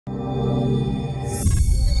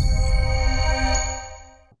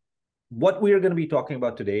What we are going to be talking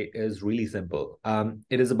about today is really simple.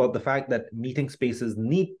 It is about the fact that meeting spaces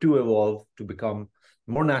need to evolve to become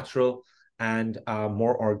more natural and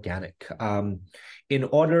more organic. In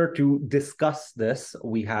order to discuss this,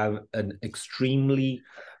 we have an extremely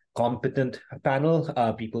competent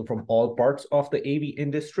panel, people from all parts of the AV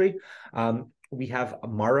industry. We have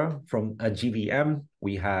Mara from GVM,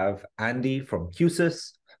 we have Andy from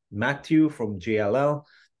Q-SYS, Matthew from JLL,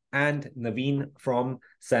 and Naveen from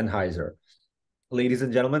Sennheiser. Ladies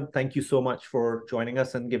and gentlemen, thank you so much for joining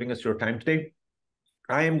us and giving us your time today.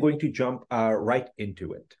 I am going to jump right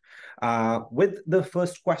into it with the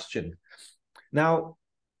first question. Now,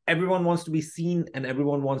 everyone wants to be seen and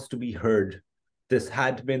everyone wants to be heard. This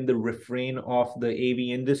had been the refrain of the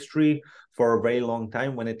AV industry for a very long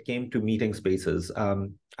time when it came to meeting spaces.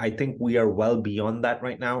 I think we are well beyond that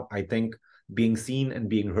right now. I think being seen and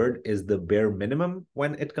being heard is the bare minimum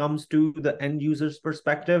when it comes to the end user's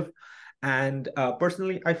perspective. And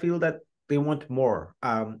personally, I feel that they want more.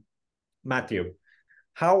 Matthew,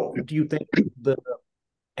 how do you think the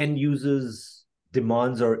end users'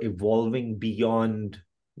 demands are evolving beyond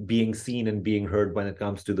being seen and being heard when it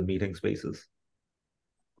comes to the meeting spaces?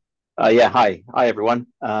 Yeah, hi everyone.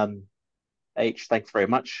 H, thanks very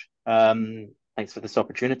much. Thanks for this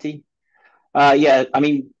opportunity. Yeah, I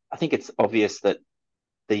mean, I think it's obvious that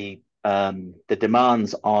the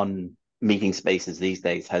demands on meeting spaces these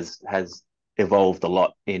days has evolved a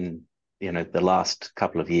lot in the last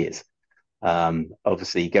couple of years.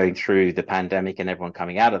 Obviously, going through the pandemic and everyone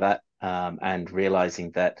coming out of that, and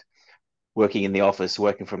realizing that working in the office,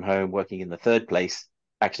 working from home, working in the third place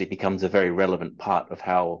actually becomes a very relevant part of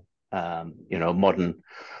how modern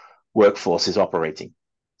workforce is operating.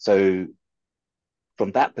 So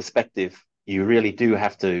from that perspective, you really do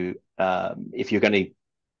have to, if you're going to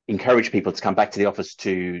encourage people to come back to the office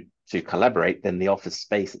to collaborate, then the office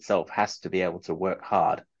space itself has to be able to work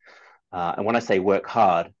hard. And when I say work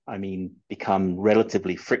hard, I mean become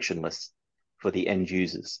relatively frictionless for the end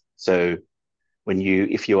users. So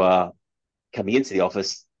if you are coming into the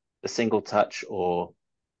office, a single touch or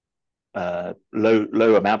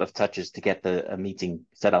low amount of touches to get a meeting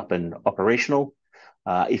set up and operational.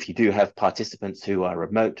 If you do have participants who are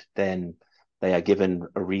remote, then they are given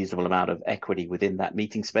a reasonable amount of equity within that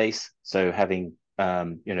meeting space. So having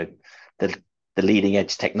the leading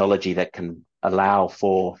edge technology that can allow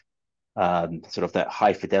for sort of that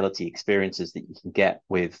high fidelity experiences that you can get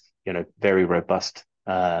with very robust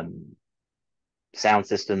sound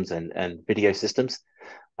systems and video systems,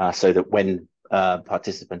 so that when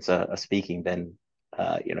participants are speaking, then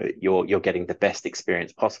you're getting the best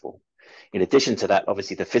experience possible. In addition to that,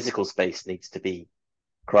 obviously the physical space needs to be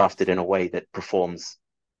crafted in a way that performs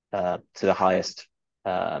to the highest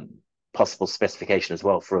possible specification as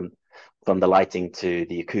well, from the lighting to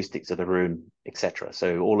the acoustics of the room, etc.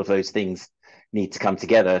 So all of those things need to come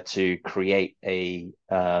together to create a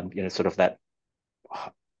sort of that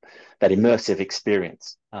immersive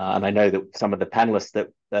experience. And I know that some of the panelists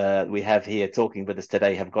that we have here talking with us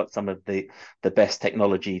today have got some of the best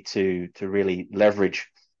technology to really leverage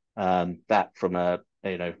that from an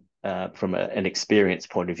experience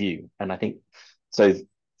point of view. And I think so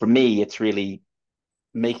for me, it's really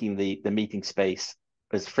making the meeting space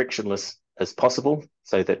as frictionless as possible,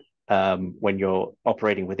 so that when you're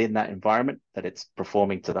operating within that environment, that it's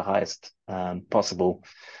performing to the highest possible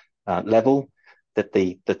level, that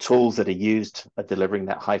the tools that are used are delivering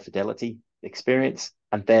that high fidelity experience.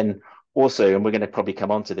 And then also, and we're going to probably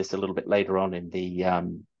come on to this a little bit later on in the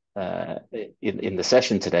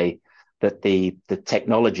session today, that the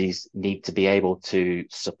technologies need to be able to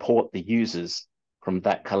support the users from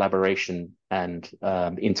that collaboration and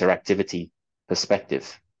interactivity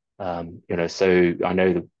perspective. So I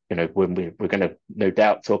know that when we're going to no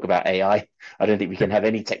doubt talk about AI, I don't think we can have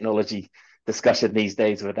any technology discussion these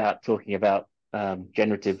days without talking about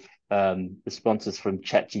generative responses from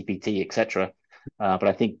ChatGPT, etc. But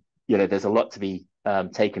I think there's a lot to be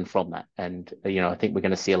taken from that, and I think we're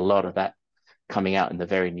going to see a lot of that coming out in the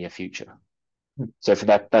very near future. So for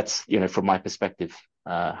that's from my perspective,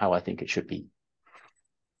 how I think it should be.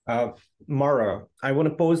 Mara, I want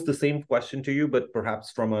to pose the same question to you, but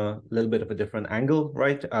perhaps from a little bit of a different angle,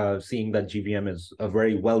 right? Seeing that GVM is a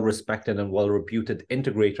very well-respected and well-reputed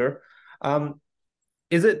integrator, are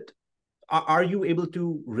you able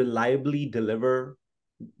to reliably deliver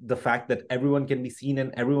the fact that everyone can be seen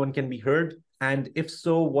and everyone can be heard? And if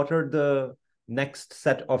so, what are the next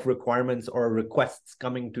set of requirements or requests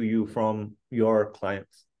coming to you from your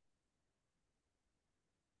clients?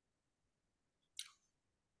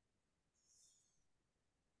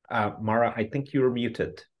 Mara, I think you're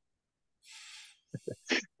muted.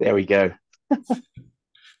 There we go.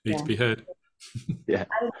 Need to Yeah. be heard. Yeah.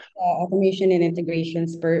 Automation and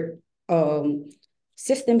integrations um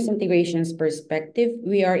systems integrations perspective,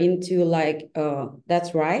 we are into like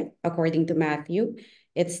that's right, according to Matthew,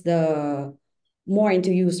 it's the more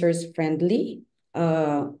into users friendly.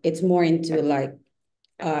 It's more into like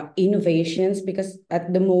innovations, because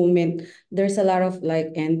at the moment there's a lot of like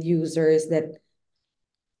end users that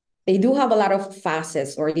they do have a lot of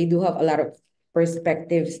facets, or they do have a lot of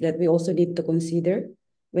perspectives that we also need to consider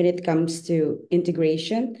when it comes to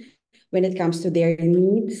integration, when it comes to their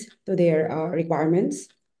needs, to their requirements,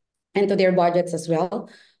 and to their budgets as well.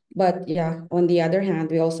 But yeah, on the other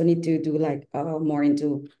hand, we also need to do like more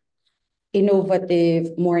into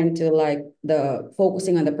innovative, more into like the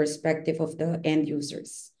focusing on the perspective of the end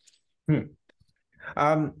users.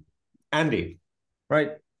 Um, Andy,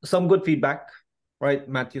 right? Some good feedback, right?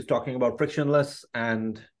 Matthew's talking about frictionless,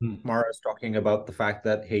 and Mara's talking about the fact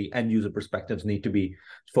that, hey, end user perspectives need to be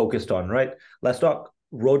focused on, right? Let's talk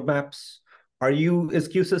roadmaps. Is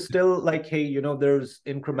Q-SYS still like, hey, there's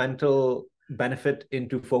incremental benefit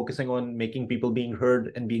into focusing on making people being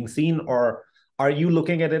heard and being seen? Or are you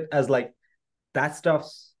looking at it as like, that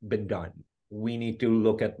stuff's been done, we need to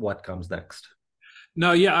look at what comes next?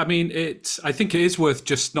 No, yeah, I mean, I think it is worth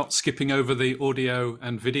just not skipping over the audio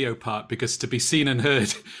and video part, because to be seen and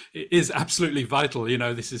heard is absolutely vital.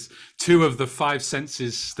 This is two of the five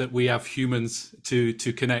senses that we have humans to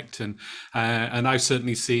connect, and I've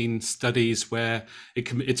certainly seen studies where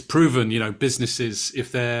it's proven. Businesses,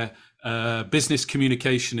 if their business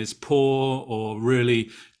communication is poor or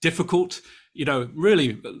really difficult,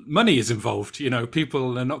 really money is involved.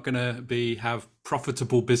 People are not going to have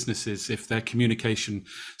profitable businesses if their communication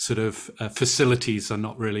sort of facilities are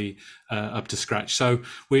not really up to scratch. So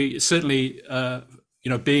we certainly,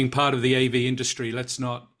 being part of the AV industry, let's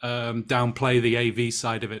not downplay the AV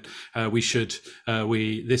side of it.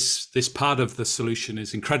 This part of the solution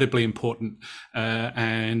is incredibly important,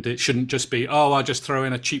 and it shouldn't just be, I'll just throw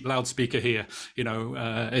in a cheap loudspeaker here.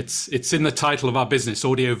 It's in the title of our business,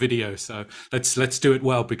 audio video. So let's do it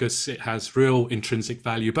well, because it has real intrinsic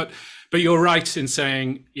value. But you're right in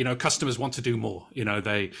saying, customers want to do more.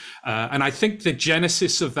 And I think the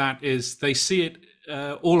genesis of that is they see it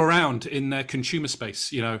all around in their consumer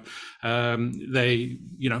space. You go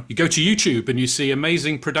to YouTube and you see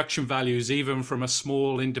amazing production values, even from a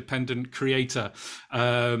small independent creator.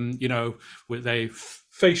 With a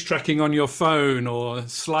face tracking on your phone, or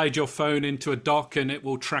slide your phone into a dock and it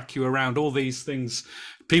will track you around. All these things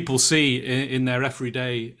people see in their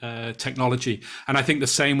everyday technology, and I think the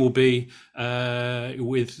same will be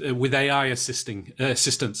with AI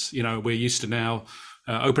assistants. We're used to now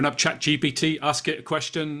open up ChatGPT, ask it a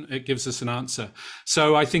question, it gives us an answer.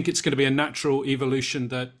 So I think it's going to be a natural evolution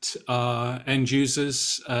that end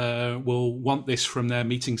users will want this from their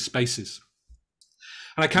meeting spaces.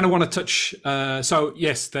 And I kind of want to touch, so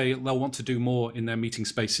yes, they'll want to do more in their meeting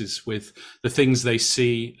spaces with the things they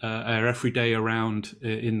see every day around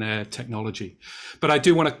in their technology. But I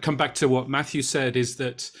do want to come back to what Matthew said, is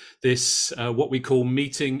that this, what we call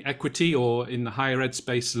meeting equity, or in the higher ed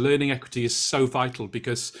space, learning equity, is so vital,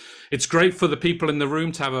 because it's great for the people in the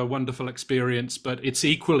room to have a wonderful experience, but it's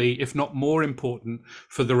equally, if not more important,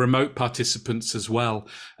 for the remote participants as well,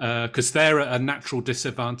 because they're at a natural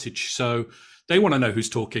disadvantage. So they want to know who's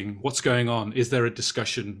talking, what's going on, is there a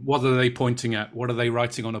discussion, what are they pointing at, what are they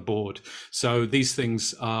writing on a board. So these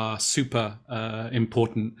things are super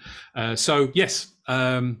important. So yes,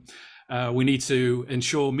 we need to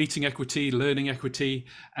ensure meeting equity, learning equity,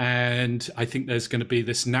 and I think there's going to be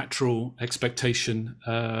this natural expectation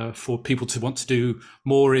for people to want to do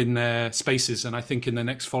more in their spaces. And I think in the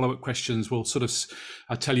next follow-up questions, we'll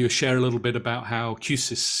share a little bit about how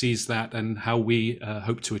Q-SYS sees that and how we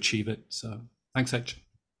hope to achieve it. So thanks, Edge.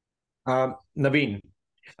 Naveen,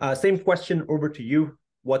 same question over to you.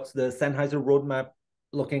 What's the Sennheiser roadmap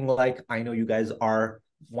looking like? I know you guys are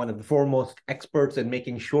one of the foremost experts in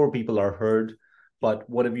making sure people are heard, but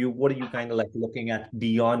what are you kind of like looking at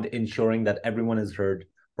beyond ensuring that everyone is heard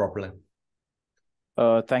properly?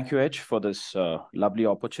 Thank you, Edge, for this lovely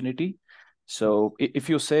opportunity. So if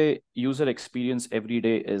you say user experience every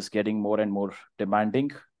day is getting more and more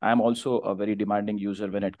demanding, I'm also a very demanding user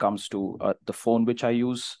when it comes to the phone which I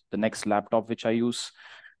use, the next laptop which I use.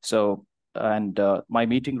 So, and my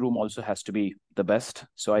meeting room also has to be the best.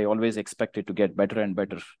 So I always expect it to get better and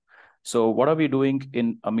better. So what are we doing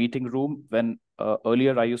in a meeting room? When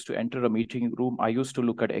earlier I used to enter a meeting room, I used to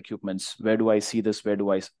look at equipments. Where do I see this?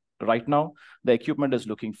 Right now, the equipment is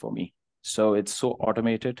looking for me. So it's so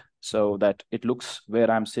automated so that it looks where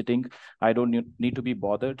I'm sitting. I don't need to be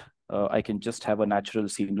bothered I can just have a natural,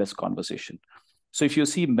 seamless conversation. So if you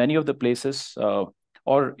see many of the places,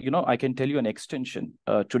 or, I can tell you an extension.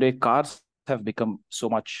 Today, cars have become so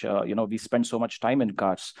much, we spend so much time in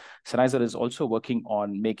cars. Sennheiser is also working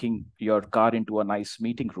on making your car into a nice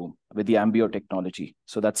meeting room with the Ambio technology.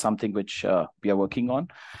 So that's something which we are working on.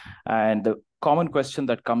 And the common question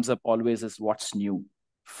that comes up always is what's new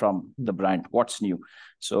from the brand? What's new?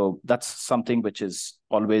 So that's something which is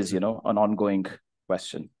always, an ongoing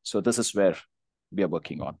question. So this is where we are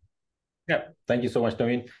working on. Yeah, thank you so much,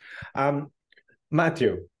 Naveen.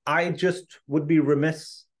 Matthew, I just would be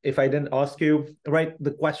remiss if I didn't ask you, right?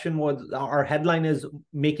 The question was, our headline is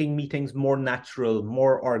making meetings more natural,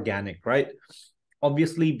 more organic, right?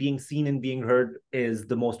 Obviously, being seen and being heard is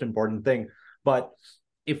the most important thing. But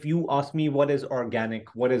if you ask me what is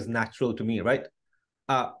organic, what is natural to me, right?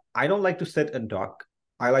 I don't like to sit and talk.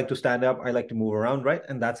 I like to stand up. I like to move around, right?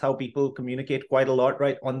 And that's how people communicate quite a lot,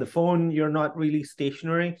 right? On the phone, you're not really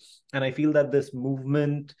stationary. And I feel that this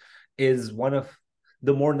movement is one of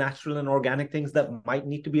the more natural and organic things that might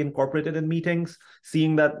need to be incorporated in meetings,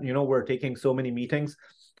 seeing that, we're taking so many meetings.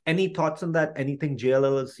 Any thoughts on that? Anything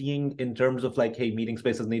JLL is seeing in terms of like, hey, meeting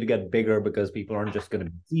spaces need to get bigger because people aren't just going to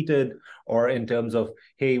be seated, or in terms of,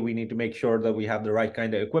 hey, we need to make sure that we have the right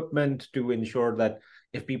kind of equipment to ensure that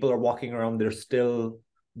if people are walking around, they're still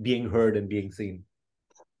being heard and being seen?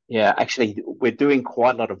 Yeah, actually, we're doing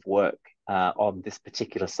quite a lot of work on this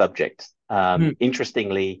particular subject.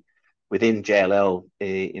 Interestingly, within JLL,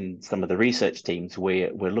 in some of the research teams,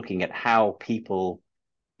 we're looking at how people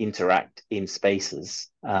interact in spaces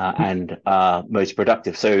and are most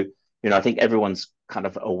productive. So, I think everyone's kind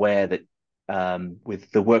of aware that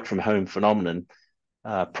with the work from home phenomenon,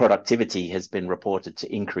 productivity has been reported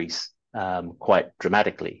to increase quite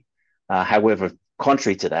dramatically. However,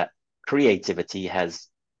 contrary to that, creativity has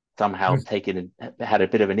somehow had a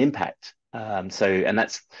bit of an impact. And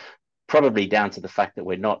that's probably down to the fact that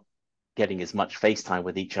we're not getting as much FaceTime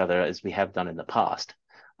with each other as we have done in the past.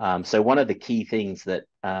 So one of the key things that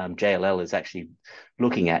JLL is actually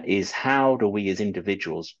looking at is how do we as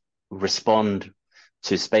individuals respond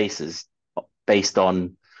to spaces based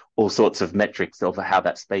on all sorts of metrics of how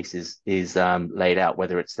that space is laid out,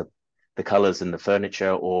 whether it's the colors and the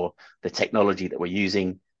furniture or the technology that we're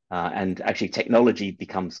using. And actually technology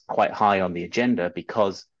becomes quite high on the agenda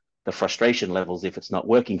because the frustration levels, if it's not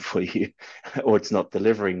working for you or it's not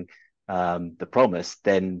delivering the promise,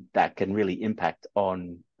 then that can really impact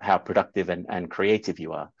on how productive and creative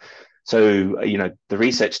you are. So, the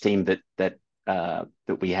research team that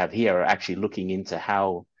we have here are actually looking into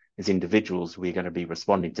how, as individuals, we're going to be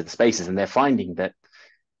responding to the spaces, and they're finding that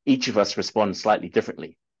each of us responds slightly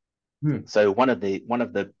differently. So one of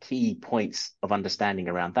the key points of understanding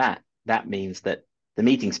around that means that the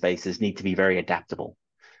meeting spaces need to be very adaptable.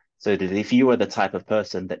 So that if you are the type of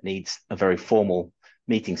person that needs a very formal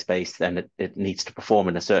meeting space and it needs to perform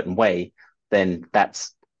in a certain way, then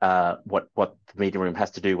that's what the meeting room has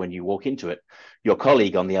to do when you walk into it. Your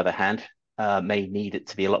colleague, on the other hand, may need it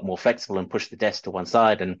to be a lot more flexible and push the desk to one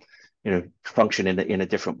side and function in a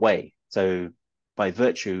different way. So by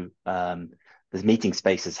virtue, the meeting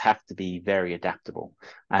spaces have to be very adaptable.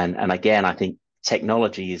 And again, I think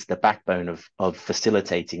technology is the backbone of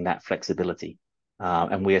facilitating that flexibility.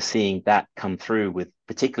 And we are seeing that come through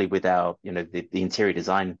particularly with our, the interior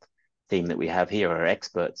design team that we have here are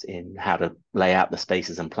experts in how to lay out the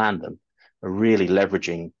spaces and plan them, are really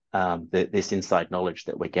leveraging this inside knowledge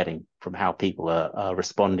that we're getting from how people are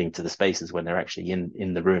responding to the spaces when they're actually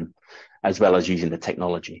in the room, as well as using the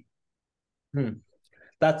technology.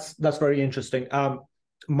 That's very interesting.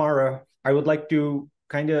 Mara, I would like to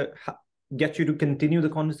kind of get you to continue the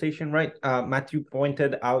conversation, right? Matthew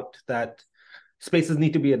pointed out that spaces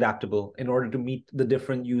need to be adaptable in order to meet the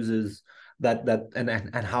different users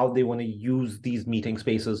and how they want to use these meeting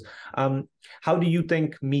spaces. How do you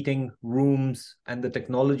think meeting rooms and the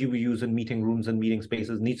technology we use in meeting rooms and meeting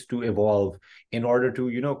spaces needs to evolve in order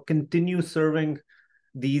to, continue serving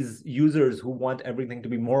these users who want everything to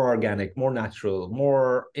be more organic, more natural,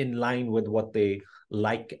 more in line with what they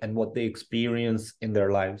like and what they experience in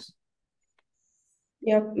their lives?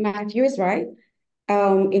 Yeah, Matthew is right.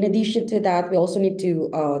 In addition to that, we also need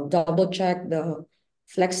to double check the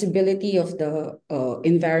flexibility of the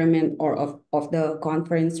environment or of the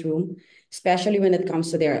conference room, especially when it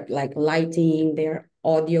comes to their lighting, their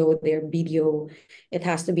audio, their video. It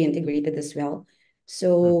has to be integrated as well.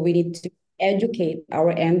 So we need to educate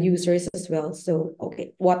our end users as well. So,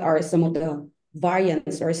 okay, what are some of the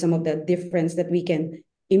variants or some of the difference that we can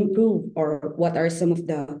improve, or what are some of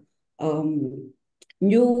the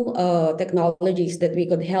new technologies that we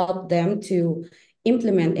could help them to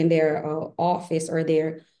implement in their office or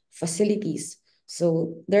their facilities.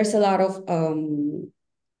 So there's a lot of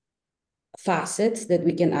facets that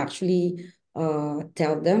we can actually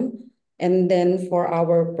tell them. And then for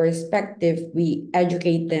our perspective, we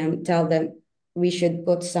educate them, tell them we should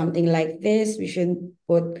put something like this, we should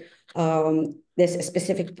put this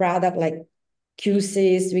specific product like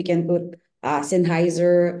Q-SYS, we can put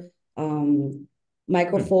Sennheiser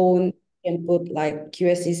microphone, we can put like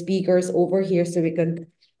QSC speakers over here so we can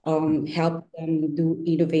help them do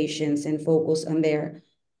innovations and focus on their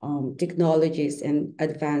technologies and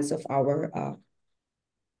advance of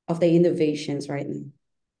the innovations right now.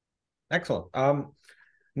 Excellent.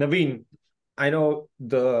 Naveen, I know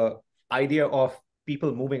the idea of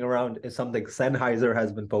people moving around is something Sennheiser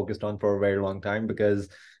has been focused on for a very long time, because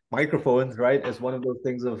microphones, right, is one of those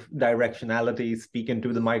things of directionality, speak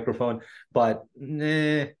into the microphone, but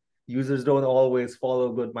users don't always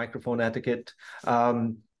follow good microphone etiquette.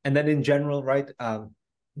 And then in general, right,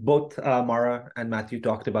 both Mara and Matthew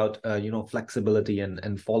talked about flexibility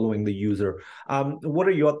and following the user. What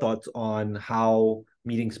are your thoughts on how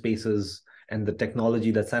meeting spaces and the technology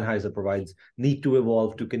that Sennheiser provides need to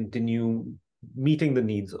evolve to continue meeting the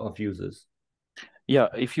needs of users? Yeah,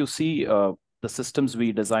 if you see the systems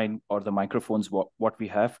we design or the microphones, what we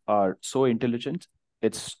have are so intelligent,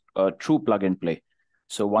 it's a true plug and play.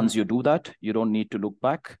 So once you do that, you don't need to look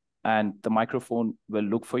back, and the microphone will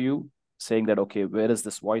look for you, saying that, okay, where is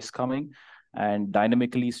this voice coming? And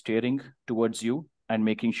dynamically steering towards you and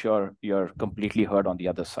making sure you're completely heard on the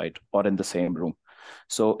other side or in the same room.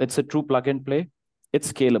 So it's a true plug and play.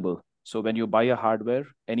 It's scalable. So when you buy a hardware,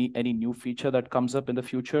 any new feature that comes up in the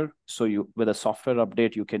future, so you, with a software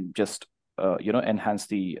update, you can just enhance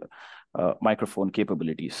the microphone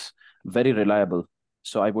capabilities. Very reliable.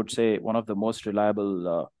 So I would say one of the most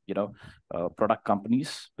reliable product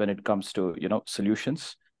companies when it comes to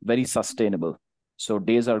solutions. Very sustainable. So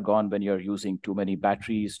days are gone when you're using too many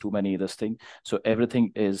batteries, too many this thing. So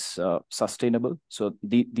everything is sustainable. So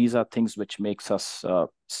these are things which makes us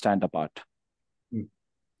stand apart.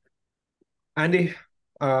 Andy,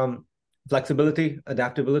 flexibility,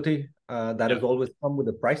 adaptability, that has always come with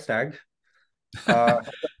a price tag. Has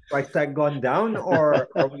the price tag gone down, or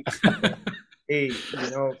are we, hey,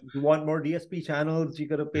 you want more DSP channels, you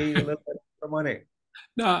got to pay a little bit more money?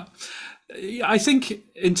 No, I think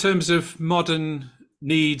in terms of modern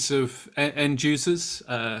needs of end users,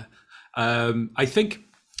 I think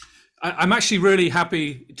I'm actually really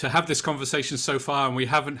happy to have this conversation so far, and we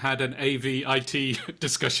haven't had an AV IT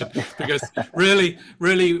discussion, because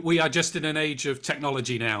really we are just in an age of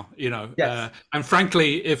technology now, Yes. And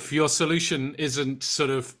frankly, if your solution isn't sort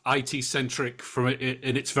of IT centric from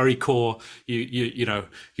in its very core,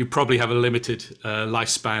 you probably have a limited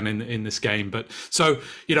lifespan in this game. But so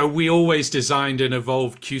we always designed and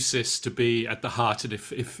evolved Q-SYS to be at the heart. And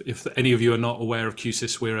if any of you are not aware of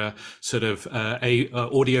Q-SYS, we're a sort of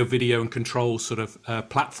audio video and control sort of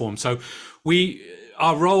platform. So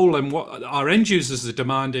our role and what our end users are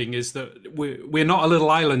demanding is that we're not a little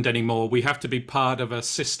island anymore. We have to be part of a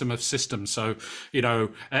system of systems. So,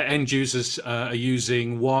 end users are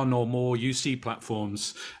using one or more UC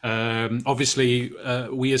platforms. Obviously,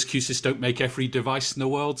 we as Q-SYS don't make every device in the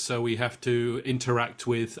world, so we have to interact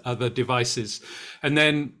with other devices. And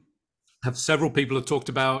then several people have talked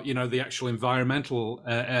about, the actual environmental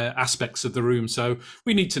aspects of the room. So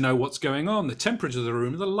we need to know what's going on, the temperature of the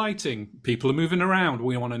room, the lighting, people are moving around.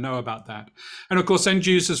 We want to know about that. And of course, end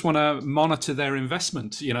users want to monitor their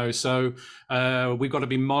investment, so we've got to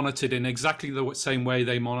be monitored in exactly the same way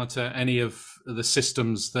they monitor any of the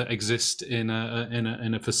systems that exist in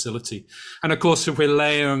a facility. And of course, if we're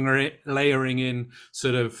layering in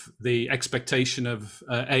sort of the expectation of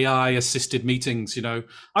AI assisted meetings, I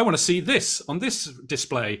want to see this on this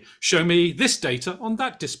display, show me this data on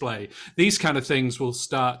that display. These kind of things will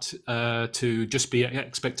start to just be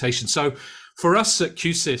expectations. So for us at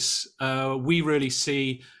Q-SYS, we really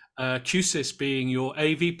see Q-SYS being your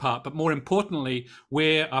AV part, but more importantly,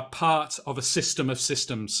 we're a part of a system of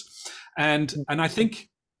systems. And I think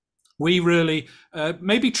we really,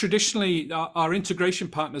 maybe traditionally, our integration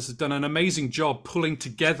partners have done an amazing job pulling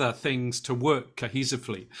together things to work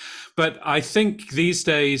cohesively. But I think these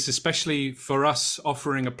days, especially for us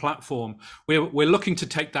offering a platform, we're looking to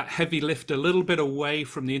take that heavy lift a little bit away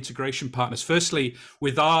from the integration partners. Firstly,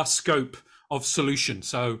 with our scope of solution.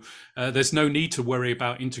 So there's no need to worry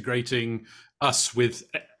about integrating us with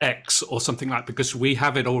X or something like, because we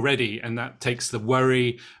have it already, and that takes the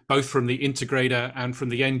worry both from the integrator and from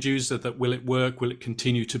the end user that will it work, will it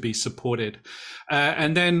continue to be supported,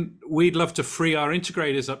 and then we'd love to free our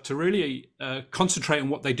integrators up to really concentrate on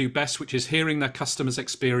what they do best, which is hearing their customers'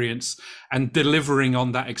 experience and delivering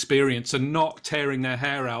on that experience, and not tearing their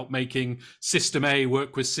hair out making system A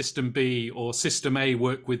work with system B or system A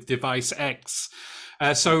work with device X.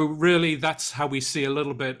 So really, that's how we see a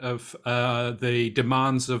little bit of the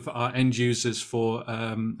demands of our end users for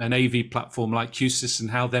an AV platform like Q-SYS, and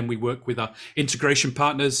how then we work with our integration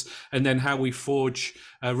partners, and then how we forge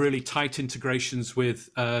really tight integrations with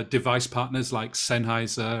device partners like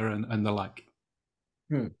Sennheiser and the like.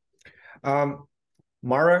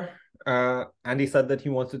 Mara, Andy said that he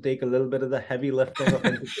wants to take a little bit of the heavy lifting of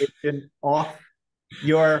integration off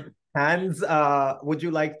your hands. Would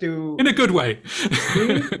you like to, in a good way,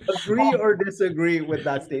 agree or disagree with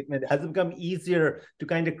that statement? Has it become easier to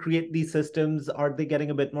kind of create these systems? Are they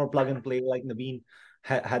getting a bit more plug and play, like Naveen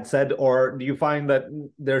had said, or do you find that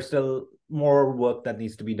there's still more work that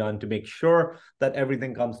needs to be done to make sure that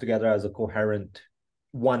everything comes together as a coherent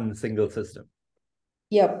one single system?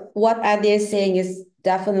 Yep, what Adi is saying is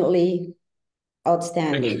definitely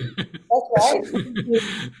outstanding. That's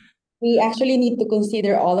right. We actually need to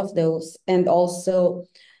consider all of those. And also,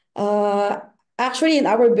 actually in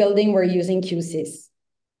our building, we're using Q-SYS.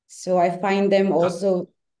 So I find them also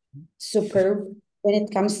superb when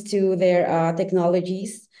it comes to their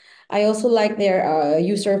technologies. I also like their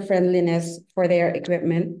user friendliness for their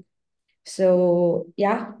equipment. So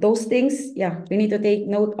yeah, those things, yeah, we need to take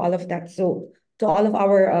note all of that. So to all of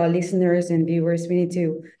our listeners and viewers, we need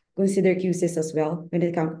to consider Q-SYS as well when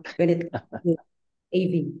it comes to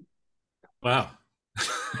AV. Wow.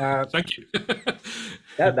 Thank you.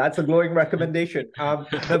 Yeah, that's a glowing recommendation.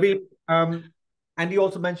 Naveen, and he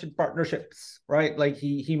also mentioned partnerships, right? Like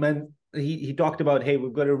he talked about, hey,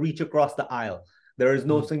 we've got to reach across the aisle. There is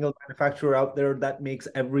no single manufacturer out there that makes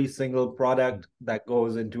every single product that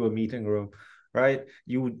goes into a meeting room, right?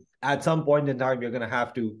 You, at some point in time, you're going to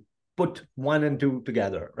have to put one and two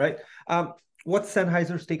together, right? What's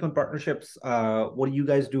Sennheiser's take on partnerships? What are you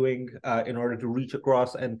guys doing in order to reach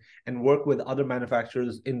across and work with other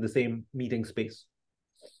manufacturers in the same meeting space?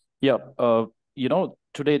 Yeah,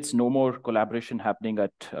 today it's no more collaboration happening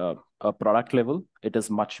at a product level. It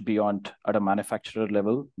is much beyond at a manufacturer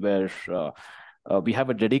level, where we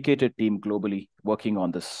have a dedicated team globally working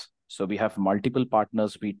on this. So we have multiple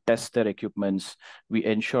partners, we test their equipments, we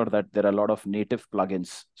ensure that there are a lot of native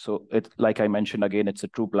plugins. So it's like I mentioned again, it's a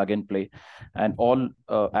true plug and play, and all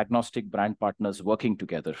agnostic brand partners working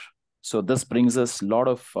together. So this brings us a lot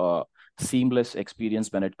of seamless experience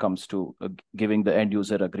when it comes to giving the end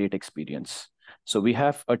user a great experience. So we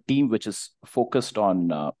have a team which is focused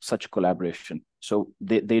on such collaboration. So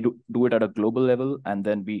they do it at a global level, and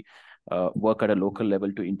then we work at a local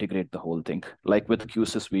level to integrate the whole thing. Like with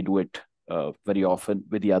Q-SYS, we do it very often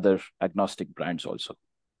with the other agnostic brands also.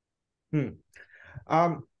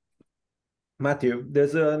 Matthew,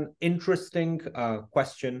 there's an interesting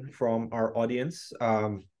question from our audience,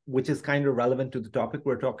 which is kind of relevant to the topic.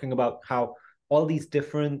 We're talking about how all these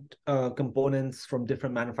different components from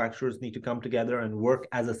different manufacturers need to come together and work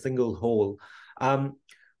as a single whole.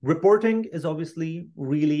 Reporting is obviously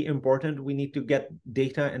really important. We need to get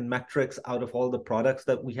data and metrics out of all the products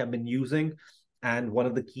that we have been using. And one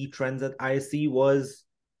of the key trends at ISC was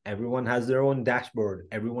everyone has their own dashboard.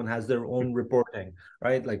 Everyone has their own reporting,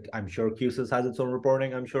 right? Like I'm sure Q-SYS has its own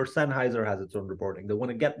reporting. I'm sure Sennheiser has its own reporting. They want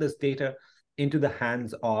to get this data into the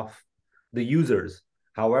hands of the users.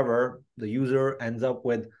 However, the user ends up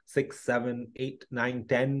with 6, 7, 8, 9,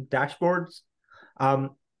 10 dashboards.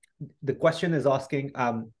 The question is asking,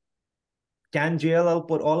 can JLL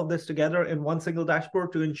put all of this together in one single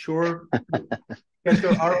dashboard to ensure get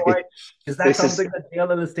your ROI? Is that something that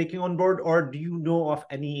JLL is taking on board, or do you know of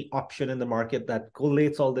any option in the market that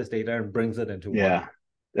collates all this data and brings it into one? Yeah,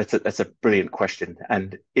 that's a brilliant question.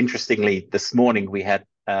 And interestingly, this morning we had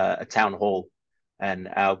a town hall, and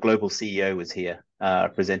our global CEO was here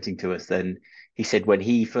presenting to us. And he said when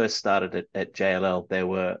he first started at JLL, there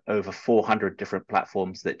were over 400 different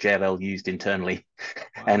platforms that JLL used internally.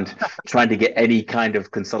 Wow. And trying to get any kind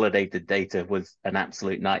of consolidated data was an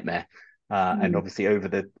absolute nightmare. And obviously over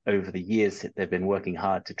the years, they've been working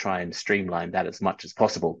hard to try and streamline that as much as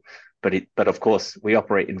possible. But of course, we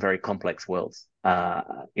operate in very complex worlds.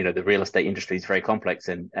 The real estate industry is very complex,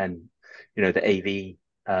 and the AV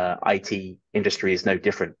IT industry is no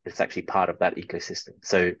different. It's actually part of that ecosystem.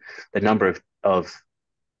 So the number of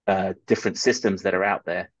different systems that are out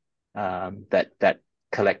there that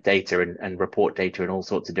collect data and report data in all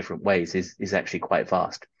sorts of different ways is actually quite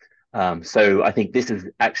vast. So I think this is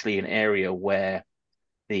actually an area where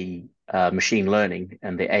the machine learning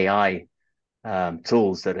and the AI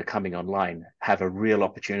tools that are coming online have a real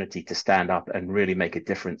opportunity to stand up and really make a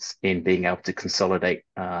difference in being able to consolidate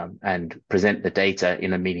and present the data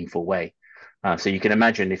in a meaningful way. So you can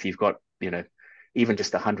imagine if you've got, even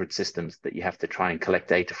just 100 systems that you have to try and collect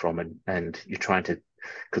data from, and you're trying to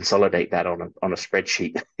consolidate that on a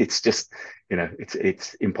spreadsheet, it's just,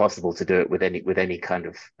 it's impossible to do it with any kind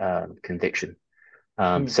of conviction.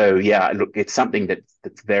 So yeah, look, it's something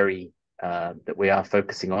that's very that we are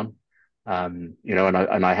focusing on. And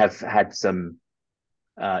I have had some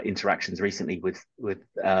interactions recently with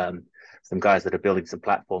some guys that are building some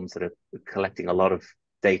platforms that are collecting a lot of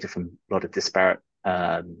data from a lot of disparate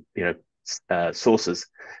sources,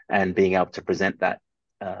 and being able to present that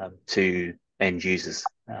to end users.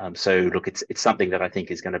 So look, it's something that I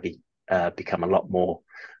think is going to be become a lot more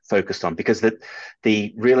focused on, because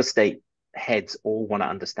the real estate heads all want to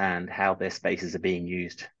understand how their spaces are being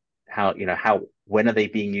used. When are they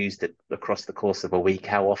being used across the course of a week?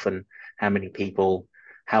 How often? How many people?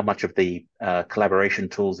 How much of the collaboration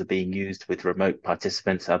tools are being used with remote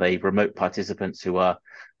participants? Are they remote participants who are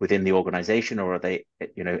within the organization, or are they,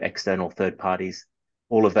 external third parties?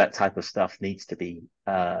 All of that type of stuff needs to be,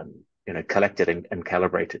 collected and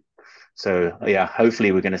calibrated. So yeah,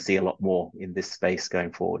 hopefully we're going to see a lot more in this space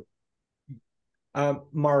going forward.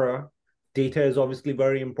 Mara, data is obviously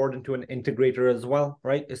very important to an integrator as well,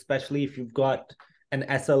 right? Especially if you've got an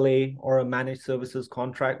SLA or a managed services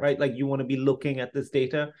contract, right? Like, you want to be looking at this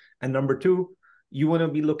data. And number two, you want to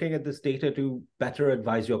be looking at this data to better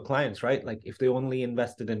advise your clients, right? Like, if they only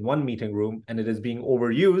invested in one meeting room and it is being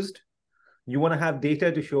overused, you want to have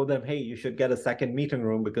data to show them, hey, you should get a second meeting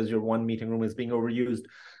room because your one meeting room is being overused.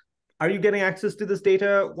 Are you getting access to this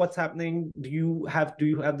data? What's happening? Do you have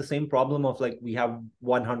the same problem of, like, we have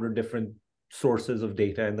 100 different sources of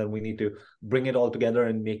data and then we need to bring it all together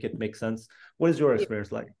and make it make sense? What is your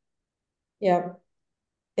experience like? Yeah.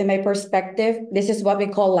 In my perspective, this is what we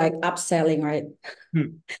call like upselling, right?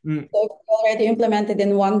 So it's already implemented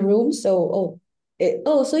in one room. So,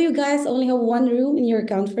 so you guys only have one room in your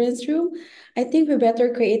conference room. I think we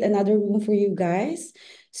better create another room for you guys,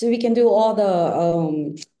 so we can do all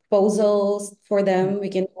the proposals for them. We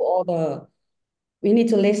can do we need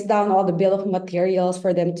to list down all the bill of materials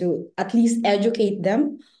for them, to at least educate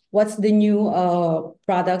them what's the new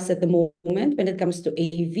products at the moment when it comes to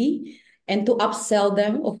AV, and to upsell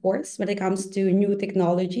them, of course, when it comes to new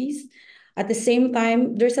technologies. At the same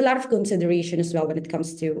time, there's a lot of consideration as well when it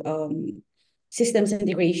comes to systems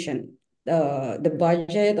integration. The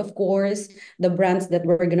budget, of course, the brands that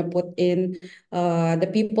we're going to put in, the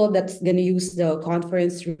people that's going to use the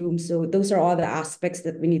conference room. So those are all the aspects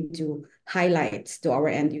that we need to highlight to our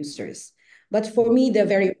end users. But for me, the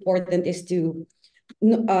very important is to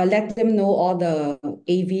let them know all the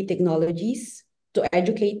AV technologies, to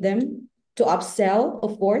educate them, to upsell,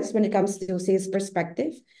 of course, when it comes to sales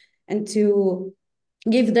perspective, and to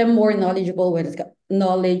give them more knowledgeable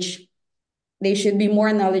knowledge. They should be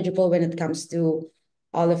more knowledgeable when it comes to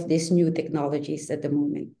all of these new technologies at the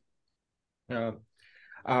moment.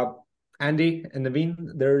 Andy and Naveen,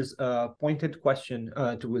 there's a pointed question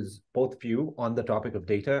towards both of you on the topic of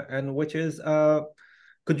data, and which is,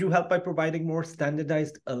 could you help by providing more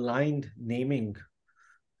standardized, aligned naming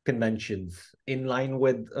conventions in line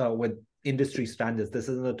with industry standards? This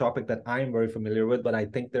isn't a topic that I'm very familiar with, but I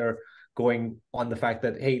think they're going on the fact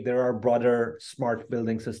that, hey, there are broader smart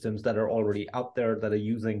building systems that are already out there that are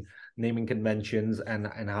using naming conventions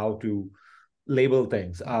and how to label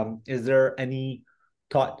things. Is there any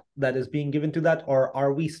thought that is being given to that, or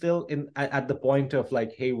are we still at the point of,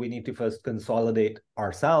 like, hey, we need to first consolidate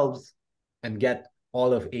ourselves and get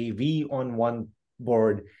all of AV on one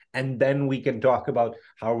board, and then we can talk about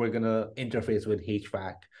how we're going to interface with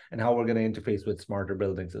HVAC and how we're going to interface with smarter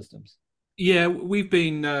building systems? Yeah, we've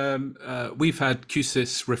had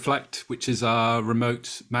Q-SYS Reflect, which is our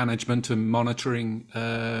remote management and monitoring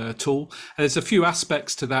tool. And there's a few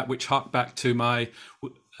aspects to that which hark back to my,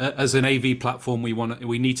 as an AV platform,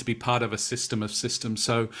 we need to be part of a system of systems.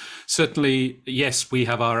 So certainly, yes, we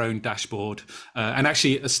have our own dashboard. And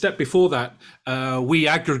actually, a step before that, we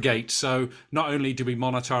aggregate. So not only do we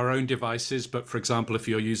monitor our own devices, but for example, if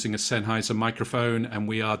you're using a Sennheiser microphone and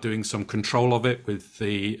we are doing some control of it with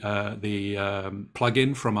the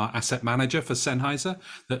plugin from our asset manager for Sennheiser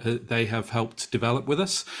that they have helped develop with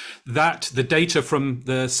us, that the data from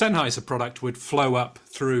the Sennheiser product would flow up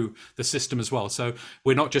through the system as well. So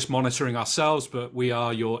we're not just monitoring ourselves, but we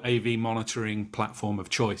are your AV monitoring platform of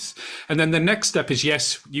choice. And then the next step is,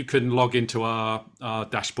 yes, you can log into our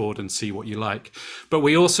dashboard and see what you like. But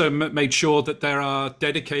we also made sure that there are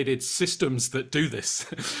dedicated systems that do this.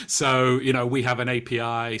 So, we have an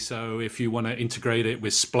API. So if you want to integrate it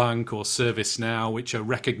with Splunk or ServiceNow, which are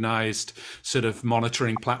recognized sort of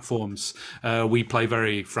monitoring platforms, we play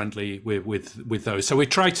very friendly with those. So we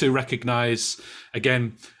try to recognize,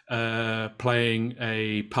 again, playing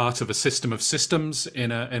a part of a system of systems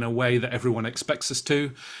in a way that everyone expects us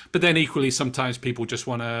to. But then equally, sometimes people just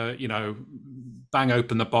want to, bang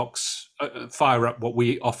open the box, fire up what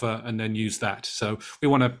we offer, and then use that. So we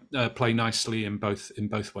want to play nicely in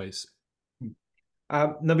both ways.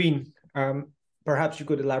 Naveen, perhaps you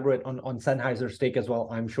could elaborate on Sennheiser's take as well.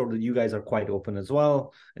 I'm sure that you guys are quite open as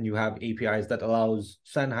well, and you have APIs that allows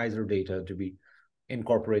Sennheiser data to be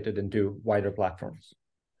incorporated into wider platforms.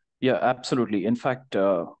 Yeah, absolutely. In fact,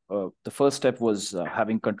 the first step was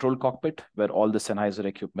having control cockpit, where all the Sennheiser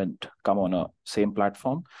equipment come on a same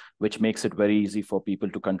platform, which makes it very easy for people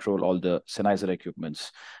to control all the Sennheiser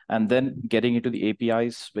equipments. And then getting into the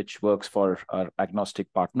APIs, which works for our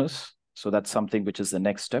agnostic partners. So that's something which is the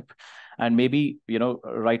next step. And maybe,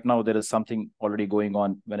 right now there is something already going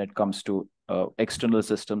on when it comes to external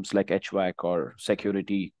systems like HVAC or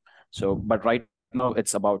security. So, but right now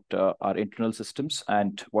it's about our internal systems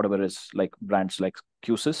and whatever is like brands like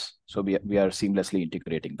Q-SYS. So we are seamlessly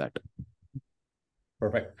integrating that.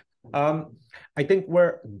 Perfect. I think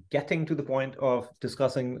we're getting to the point of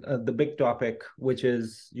discussing the big topic, which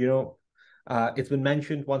is, it's been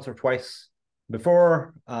mentioned once or twice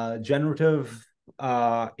before, generative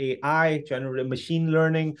AI, generative machine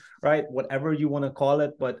learning, right? Whatever you want to call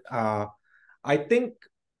it. But I think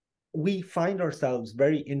we find ourselves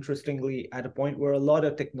very interestingly at a point where a lot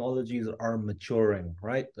of technologies are maturing,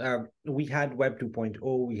 right? We had Web 2.0,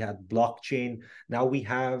 we had blockchain, now we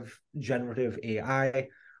have generative AI,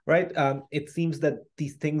 right? It seems that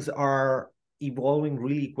these things are evolving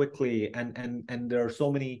really quickly, and there are so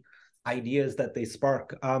many ideas that they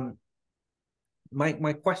spark.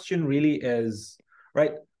 My question really is,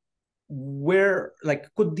 right, where,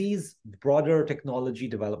 could these broader technology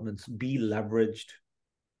developments be leveraged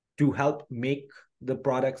to help make the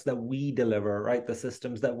products that we deliver, right, the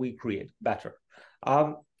systems that we create, better?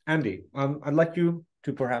 Andy, I'd like you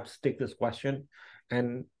to perhaps take this question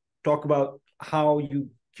and talk about how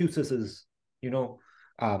Q-SYS is,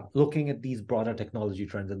 looking at these broader technology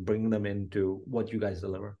trends and bringing them into what you guys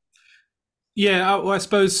deliver. Yeah, well, I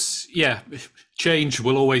suppose, change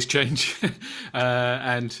will always change.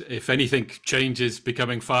 And if anything, change is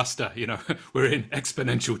becoming faster. We're in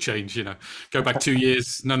exponential change. Go back 2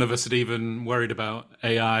 years, none of us had even worried about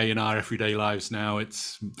AI in our everyday lives. Now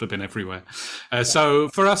it's flipping everywhere. So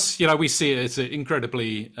for us, we see it as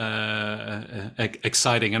incredibly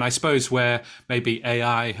exciting. And I suppose where maybe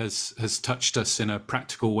AI has touched us in a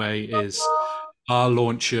practical way is our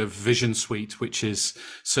launch of Vision Suite, which is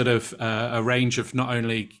sort of a range of not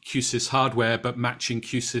only Q-SYS hardware, but matching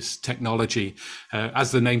Q-SYS technology.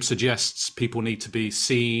 As the name suggests, people need to be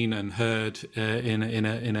seen and heard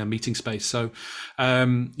in a meeting space. So,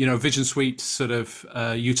 Vision Suite sort of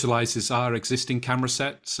utilizes our existing camera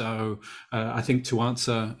set. So I think to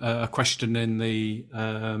answer a question in the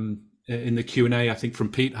Q&A, I think from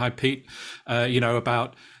Pete, hi Pete,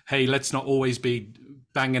 about, hey, let's not always be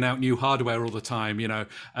banging out new hardware all the time.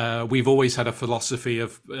 We've always had a philosophy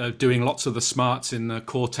of doing lots of the smarts in the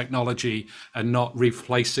core technology and not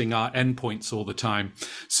replacing our endpoints all the time.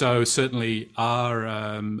 So certainly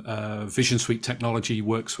our Vision Suite technology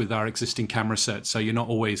works with our existing camera set. So you're not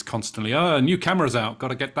always constantly, a new camera's out, got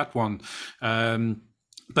to get that one.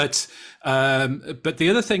 But the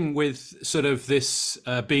other thing with sort of this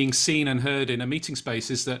being seen and heard in a meeting space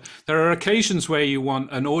is that there are occasions where you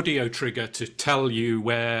want an audio trigger to tell you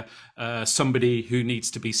where somebody who needs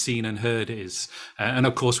to be seen and heard is. And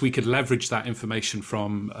of course, we could leverage that information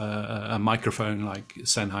from a microphone like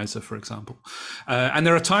Sennheiser, for example. And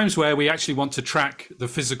there are times where we actually want to track the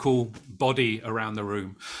physical body around the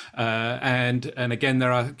room. And again,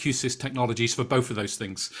 there are Q-SYS technologies for both of those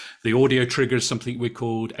things. The audio trigger is something we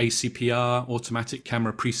called ACPR, Automatic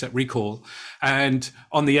Camera Preset Recall. And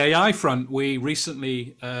on the AI front, we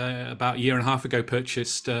recently, about a year and a half ago,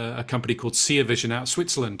 purchased a company called Vision out of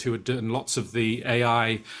Switzerland, who had done lots of the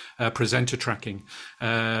AI presenter tracking.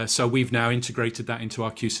 So we've now integrated that into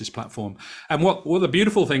our Q-SYS platform. And what the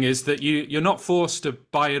beautiful thing is that you're not forced to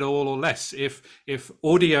buy it all or less. If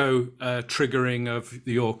audio triggering of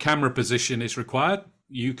your camera position is required,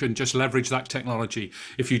 you can just leverage that technology.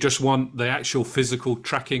 If you just want the actual physical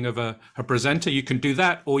tracking of a presenter, you can do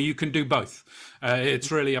that, or you can do both.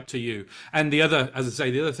 It's really up to you. And the other, as I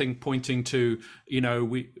say, the other thing pointing to,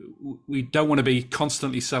 we don't want to be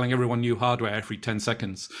constantly selling everyone new hardware every 10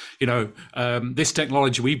 seconds. This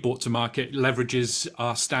technology we brought to market leverages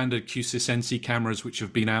our standard Q-SYS NC cameras, which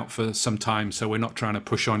have been out for some time. So we're not trying to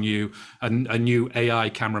push on you a new AI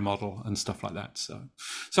camera model and stuff like that.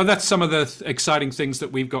 So that's some of the exciting things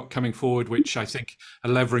that we've got coming forward, which I think are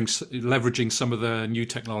leveraging some of the new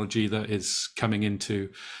technology that is coming into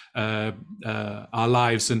our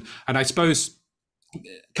lives. And I suppose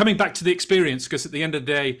coming back to the experience, because at the end of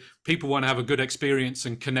the day, people want to have a good experience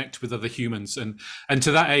and connect with other humans. And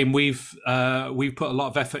to that aim, we've put a lot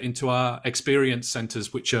of effort into our experience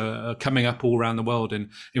centers, which are coming up all around the world. And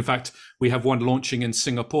in fact, we have one launching in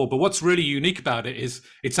Singapore. But what's really unique about it is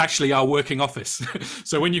it's actually our working office.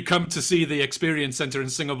 So when you come to see the experience center in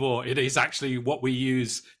Singapore, it is actually what we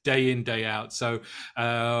use day in, day out. So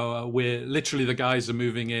we're literally, the guys are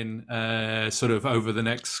moving in sort of over the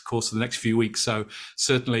course of the next few weeks. So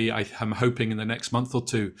certainly I am hoping in the next month or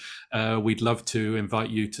two, we'd love to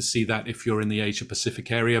invite you to see that if you're in the Asia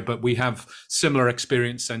Pacific area. But we have similar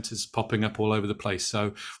experience centers popping up all over the place.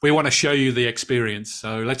 So we want to show you the experience.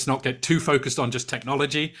 So let's not get too focused on just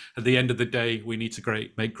technology. At the end of the day, we need to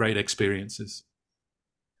make great experiences.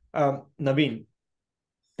 Naveen,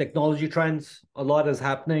 technology trends, a lot is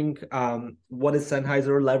happening. What is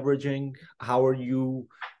Sennheiser leveraging? How are you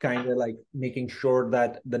kind of like making sure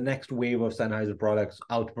that the next wave of Sennheiser products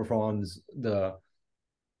outperforms the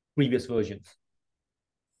previous versions?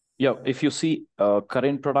 Yeah, if you see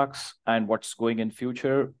current products and what's going in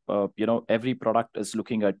future, every product is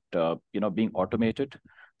looking at, being automated,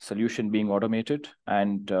 solution being automated.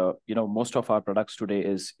 And, most of our products today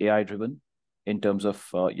is AI driven in terms of,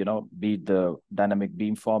 be it the dynamic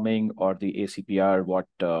beamforming or the ACPR, what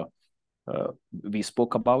we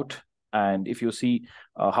spoke about. And if you see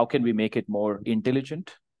how can we make it more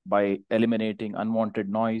intelligent by eliminating unwanted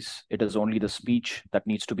noise, it is only the speech that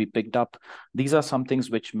needs to be picked up. These are some things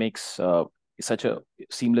which makes such a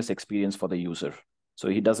seamless experience for the user. So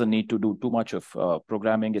he doesn't need to do too much of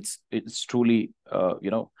programming. It's truly,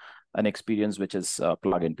 an experience which is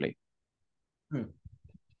plug and play.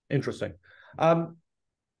 Interesting.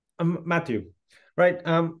 Matthew, right?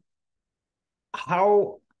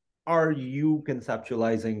 How are you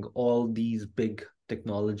conceptualizing all these big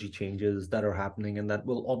technology changes that are happening and that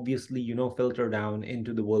will obviously, filter down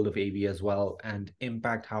into the world of AV as well and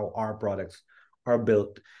impact how our products are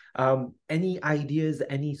built? Any ideas,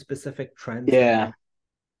 any specific trends? Yeah,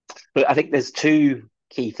 but I think there's two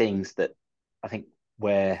key things that I think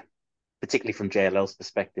where, particularly from JLL's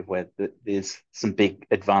perspective, where there's some big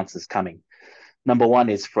advances coming. Number one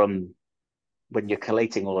is from when you're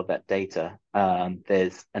collating all of that data,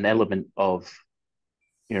 there's an element of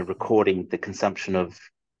recording the consumption of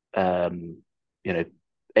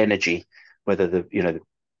energy, whether the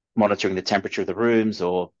monitoring the temperature of the rooms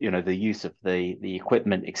or the use of the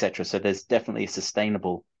equipment, etc. So there's definitely a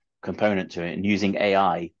sustainable component to it, and using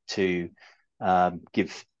AI to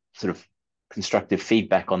give sort of constructive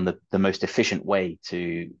feedback on the most efficient way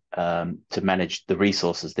to manage the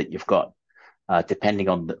resources that you've got, depending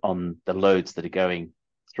on the loads that are going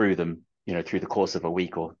through them, through the course of a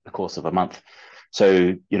week or the course of a month.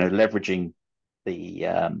 So leveraging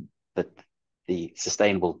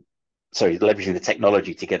leveraging the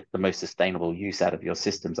technology to get the most sustainable use out of your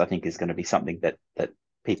systems, I think is going to be something that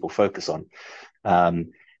people focus on.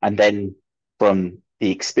 And then from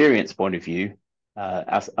the experience point of view,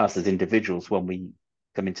 us as individuals, when we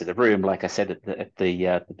come into the room, like I said at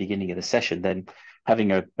the beginning of the session, then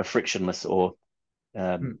having a frictionless or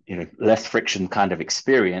less friction kind of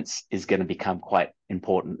experience is going to become quite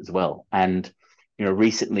important as well. And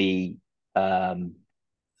recently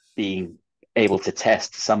being able to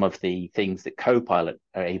test some of the things that Copilot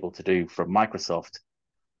are able to do from Microsoft,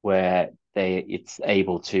 where it's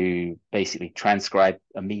able to basically transcribe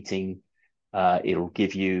a meeting. It'll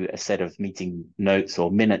give you a set of meeting notes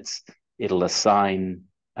or minutes. It'll assign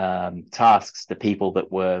tasks to people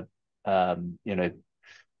that were,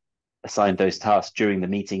 assigned those tasks during the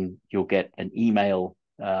meeting. You'll get an email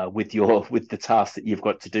with the task that you've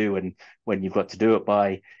got to do and when you've got to do it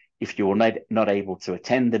by. If you're not able to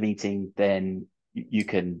attend the meeting, then you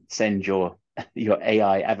can send your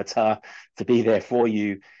AI avatar to be there for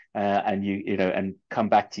you, and and come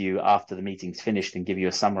back to you after the meeting's finished and give you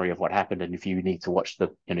a summary of what happened. And if you need to watch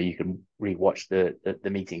you can rewatch the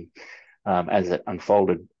meeting as it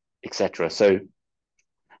unfolded, etc. So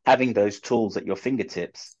having those tools at your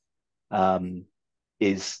fingertips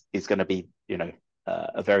is going to be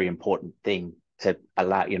a very important thing to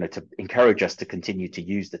allow, to encourage us to continue to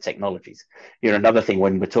use the technologies. Another thing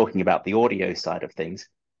when we're talking about the audio side of things,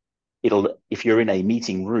 if you're in a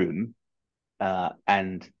meeting room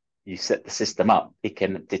and you set the system up, it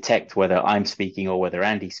can detect whether I'm speaking or whether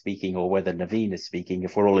Andy's speaking or whether Naveen is speaking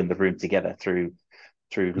if we're all in the room together through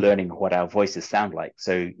learning what our voices sound like.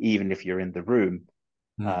 So even if you're in the room,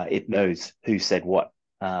 it knows who said what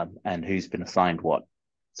and who's been assigned what.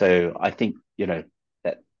 So I think,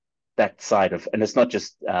 that side of, and it's not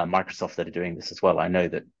just Microsoft that are doing this as well. I know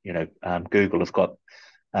that, Google have got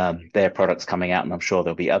their products coming out, and I'm sure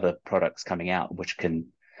there'll be other products coming out which can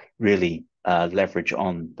really leverage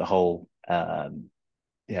on the whole,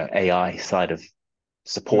 AI side of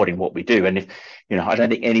supporting what we do. And if, I don't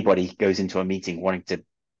think anybody goes into a meeting wanting to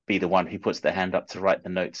be the one who puts their hand up to write the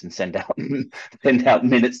notes and send out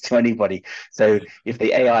minutes to anybody. So if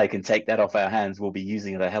the AI can take that off our hands, we'll be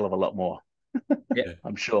using it a hell of a lot more. Yeah,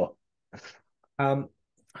 I'm sure.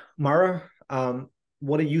 Mara,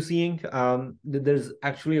 what are you seeing? There's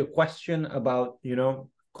actually a question about,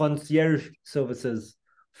 concierge services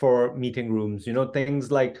for meeting rooms,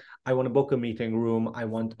 things like, I want to book a meeting room. I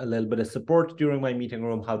want a little bit of support during my meeting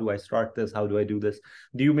room. How do I start this? How do I do this?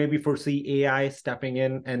 Do you maybe foresee AI stepping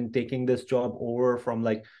in and taking this job over from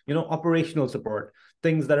operational support,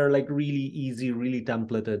 things that are like really easy, really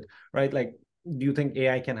templated, right? Like, do you think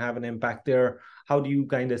AI can have an impact there? How do you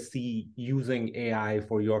kind of see using AI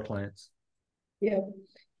for your clients? Yeah,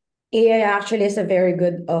 AI actually is has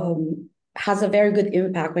a very good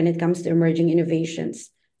impact when it comes to emerging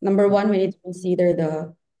innovations. Number one, we need to consider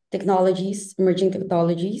the emerging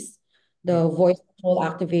technologies, the voice control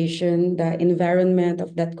activation, the environment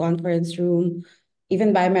of that conference room,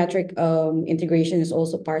 even biometric integration is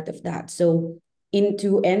also part of that. So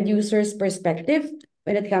into end users' perspective,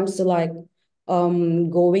 when it comes to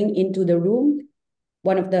going into the room,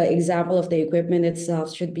 one of the example of the equipment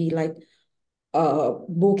itself should be like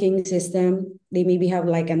booking system. They maybe have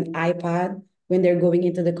like an iPad when they're going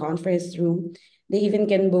into the conference room. They even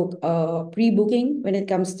can book pre-booking when it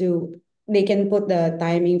comes to, they can put the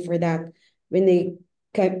timing for that. When they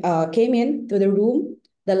came in to the room,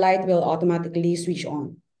 the light will automatically switch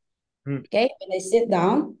on. Okay, when they sit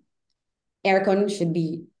down, aircon should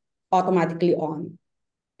be automatically on.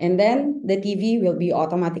 And then the TV will be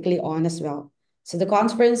automatically on as well. So the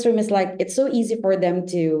conference room is like, it's so easy for them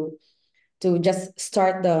to just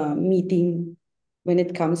start the meeting. When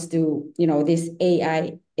it comes to this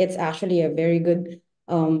AI, it's actually a very good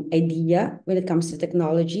idea. When it comes to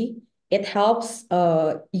technology, it helps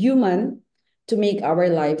human to make our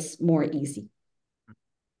lives more easy.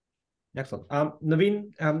 Excellent.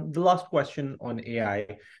 Naveen, the last question on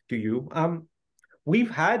AI to you.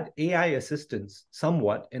 We've had AI assistants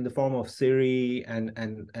somewhat in the form of Siri,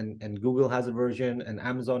 and Google has a version, and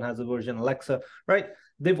Amazon has a version, Alexa, right?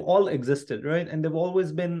 They've all existed, right? And they've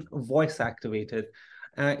always been voice activated.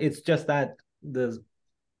 It's just that the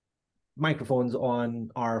microphones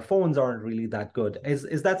on our phones aren't really that good.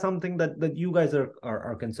 Is that something that you guys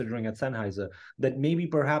are considering at Sennheiser, that maybe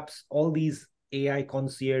perhaps all these AI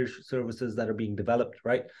concierge services that are being developed,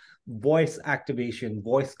 right? Voice activation,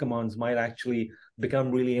 voice commands might actually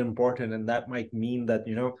become really important, and that might mean that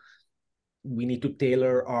we need to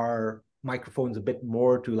tailor our microphones a bit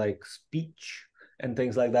more to like speech and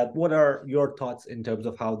things like that. What are your thoughts in terms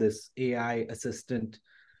of how this AI assistant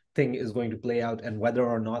thing is going to play out, and whether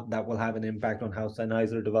or not that will have an impact on how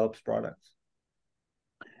Sennheiser develops products?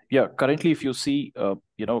 Yeah, currently, if you see,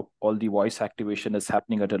 all the voice activation is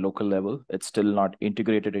happening at a local level. It's still not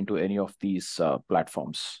integrated into any of these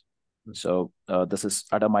platforms. So this is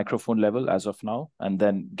at a microphone level as of now, and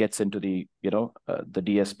then gets into the the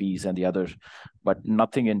DSPs and the other, but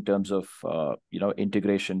nothing in terms of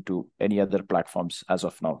integration to any other platforms as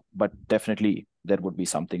of now. But definitely there would be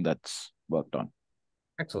something that's worked on.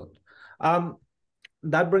 Excellent.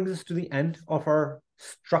 That brings us to the end of our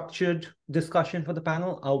structured discussion for the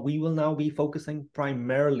panel. We will now be focusing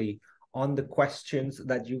primarily on the questions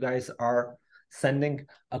that you guys are sending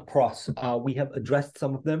across. We have addressed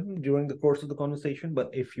some of them during the course of the conversation, but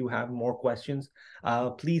if you have more questions,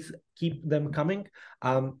 please keep them coming.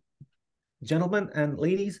 Gentlemen and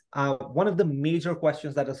ladies, one of the major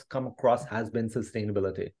questions that has come across has been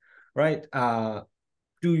sustainability, right?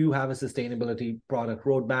 Do you have a sustainability product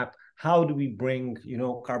roadmap? How do we bring,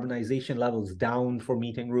 carbonization levels down for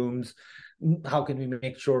meeting rooms? How can we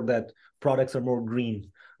make sure that products are more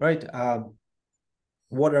green, right?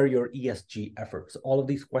 What are your ESG efforts? All of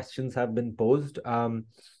these questions have been posed.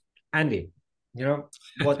 Andy,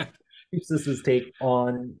 what Q-SYS's take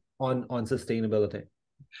on sustainability?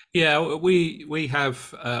 Yeah, we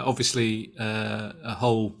have obviously a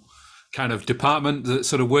whole kind of department that's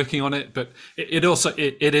sort of working on it, but it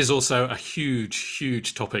is also a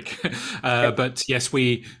huge topic. But yes,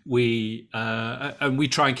 and we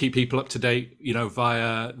try and keep people up to date, you know,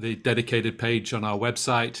 via the dedicated page on our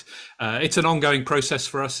website. It's an ongoing process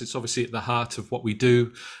for us. It's obviously at the heart of what we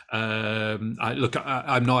do. I'm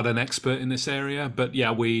not an expert in this area, but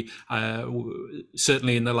yeah, we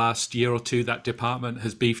certainly in the last year or two, that department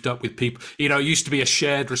has beefed up with people. You know, it used to be a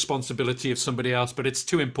shared responsibility of somebody else, but it's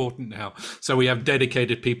too important now. So we have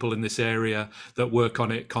dedicated people in this area that work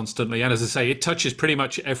on it constantly. And as I say, it touches pretty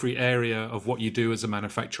much every area of what you do as a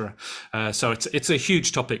manufacturer. So it's a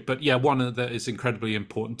huge topic, but yeah, one that is incredibly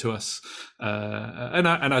important to us. And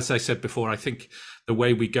as I said before, I think the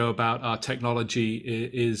way we go about our technology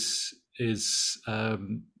is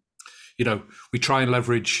you know, we try and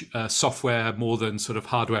leverage software more than sort of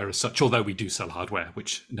hardware as such, although we do sell hardware,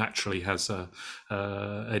 which naturally has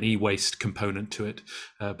an e-waste component to it.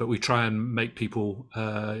 But we try and make people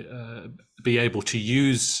be able to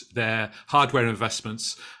use their hardware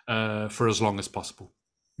investments for as long as possible.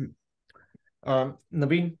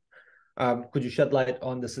 Naveen, could you shed light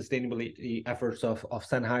on the sustainability efforts of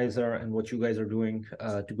Sennheiser and what you guys are doing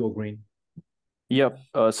to go green? Yeah,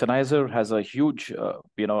 Sennheiser has a huge,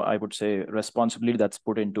 I would say, responsibility that's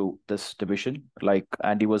put into this division. Like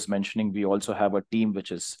Andy was mentioning, we also have a team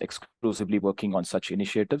which is exclusively working on such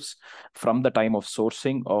initiatives from the time of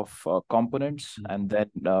sourcing of components, and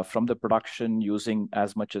then from the production using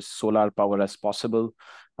as much as solar power as possible,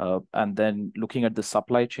 and then looking at the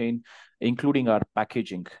supply chain, including our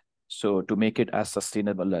packaging. So to make it as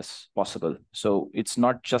sustainable as possible. So it's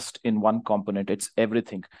not just in one component, it's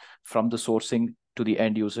everything from the sourcing to the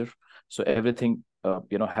end user. So everything,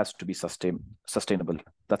 has to be sustainable.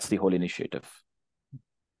 That's the whole initiative.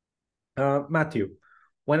 Matthew,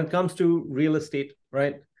 when it comes to real estate,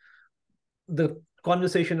 right, the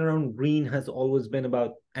conversation around green has always been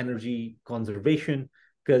about energy conservation,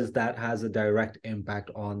 because that has a direct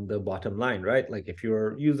impact on the bottom line, right? Like if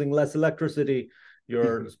you're using less electricity,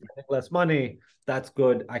 you're spending less money, that's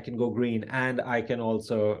good. I can go green and I can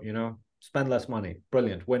also, spend less money.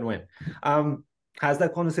 Brilliant, win-win. Has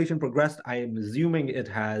that conversation progressed? I am assuming it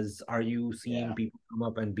has. Are you seeing people come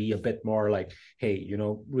up and be a bit more like, hey,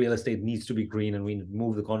 real estate needs to be green and we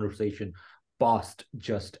move the conversation past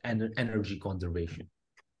just energy conservation?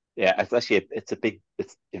 Yeah, actually, it's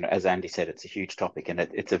as Andy said, it's a huge topic, and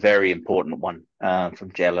it's a very important one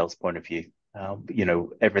from JLL's point of view.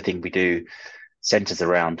 Everything we do centers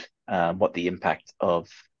around what the impact of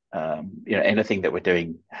anything that we're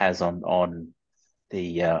doing has on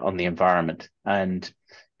the environment, and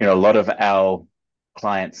a lot of our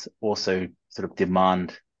clients also sort of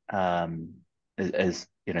demand as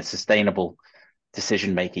sustainable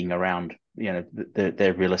decision making around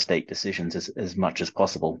their real estate decisions as much as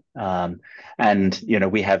possible. And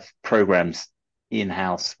we have programs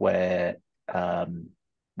in-house where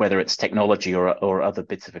whether it's technology or other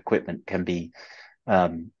bits of equipment can be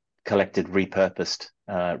collected, repurposed,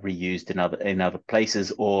 reused in other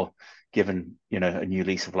places, or given a new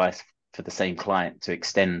lease of life for the same client to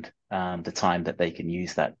extend the time that they can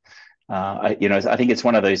use that. I think it's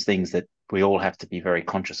one of those things that we all have to be very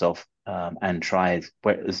conscious of, and try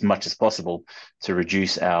as much as possible to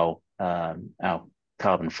reduce our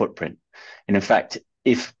carbon footprint. And in fact,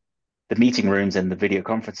 if the meeting rooms and the video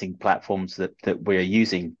conferencing platforms that we're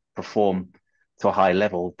using perform to a high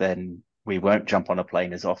level, then we won't jump on a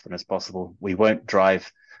plane as often as possible. We won't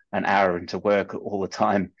drive an hour into work all the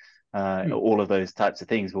time. All of those types of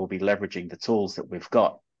things, we'll be leveraging the tools that we've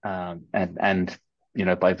got, and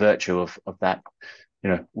by virtue of that,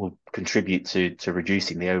 will contribute to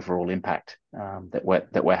reducing the overall impact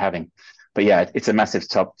that we're having. But yeah, it's a massive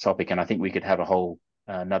topic, and I think we could have a whole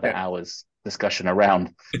another hour's discussion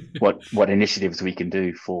around what initiatives we can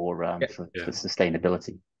do for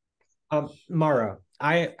sustainability. Mara,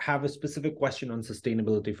 I have a specific question on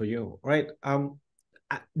sustainability for you, right?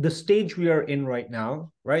 The stage we are in right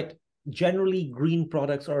now, right? Generally, green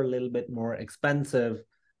products are a little bit more expensive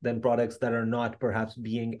than products that are not perhaps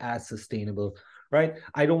being as sustainable, right?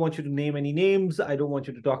 I don't want you to name any names. I don't want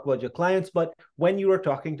you to talk about your clients, but when you are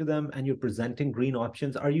talking to them and you're presenting green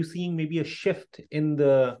options, are you seeing maybe a shift in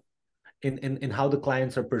how the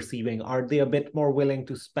clients are perceiving? Are they a bit more willing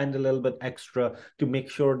to spend a little bit extra to make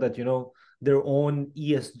sure that, their own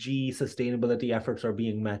ESG sustainability efforts are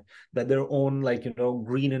being met, that their own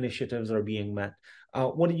green initiatives are being met?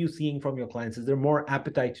 What are you seeing from your clients? Is there more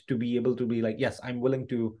appetite to be able to be like, yes, I'm willing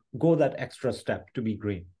to go that extra step to be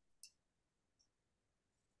green?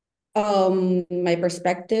 My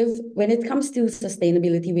perspective, when it comes to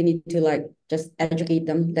sustainability, we need to like just educate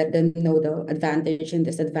them, let them know the advantage and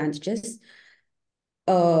disadvantages.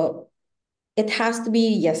 Uh, it has to be,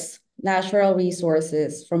 yes, natural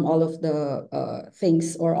resources from all of the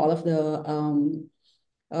things, or all of the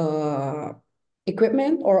uh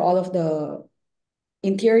equipment, or all of the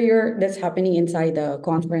interior that's happening inside the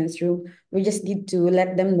conference room. We just need to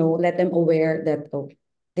let them know, let them aware that, oh,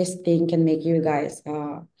 this thing can make you guys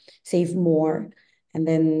save more. And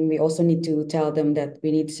then we also need to tell them that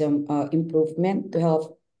we need some improvement to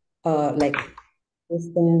help, like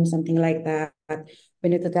system, something like that. We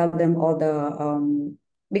need to tell them all the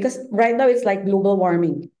because right now it's like global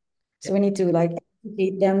warming. So Yeah. we need to like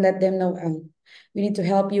educate them, let them know, we need to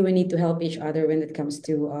help you, we need to help each other when it comes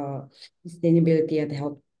to sustainability, and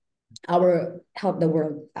help the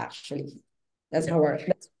world actually. That's Yeah. how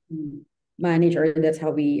that's how we manage, or that's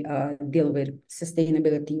how we deal with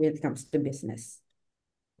sustainability when it comes to business.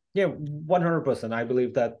 Yeah, 100%. I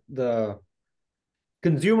believe that the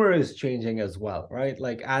consumer is changing as well, right?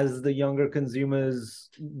 Like as the younger consumers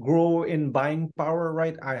grow in buying power,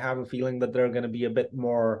 right? I have a feeling that they're going to be a bit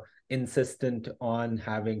more insistent on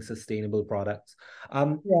having sustainable products.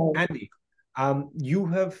 Yeah. Andy, you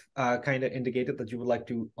have kind of indicated that you would like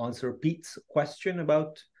to answer Pete's question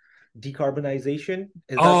about decarbonization.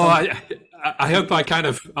 Is that Oh, something? I hope I kind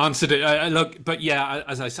of answered it. Look, but yeah,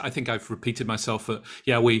 I think I've repeated myself.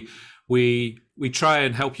 Yeah, we try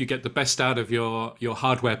and help you get the best out of your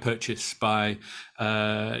hardware purchase by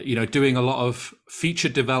doing a lot of feature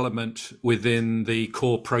development within the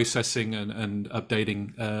core processing and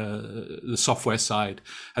updating the software side,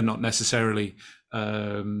 and not necessarily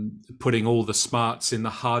putting all the smarts in the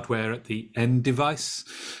hardware at the end device.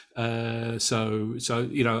 So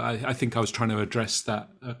I think I was trying to address that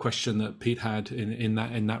question that Pete had in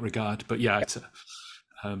that regard. But yeah, it's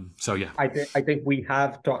so yeah. I think we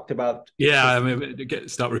have talked about. Yeah, I mean,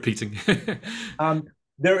 start repeating.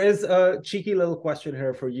 There is a cheeky little question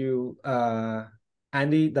here for you,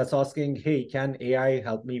 Andy, that's asking, hey, can AI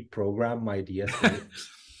help me program my DSP?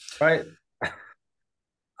 Right?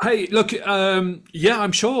 Hey, look, yeah,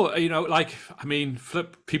 I'm sure, I mean,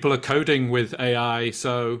 people are coding with AI.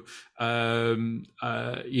 So, and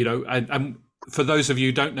for those of you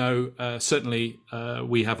who don't know, certainly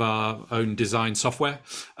we have our own design software.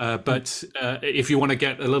 But if you want to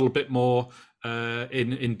get a little bit more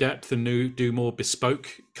in depth and do more bespoke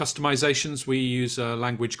customizations, we use a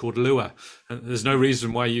language called Lua. And there's no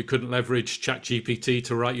reason why you couldn't leverage ChatGPT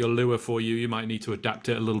to write your Lua for you. You might need to adapt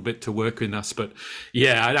it a little bit to work with us, but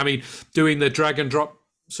yeah, I mean, doing the drag and drop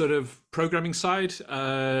sort of programming side,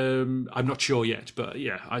 I'm not sure yet, but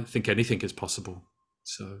yeah, I think anything is possible.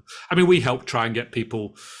 So, I mean, we help try and get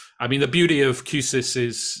people. I mean, the beauty of Q-SYS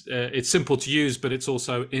is it's simple to use, but it's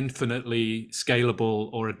also infinitely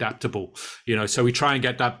scalable or adaptable. So we try and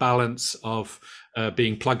get that balance of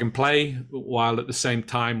being plug and play, while at the same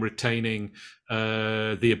time retaining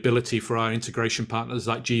the ability for our integration partners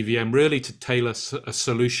like GVM really to tailor a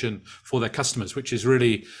solution for their customers, which is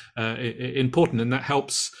really important, and that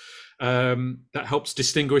helps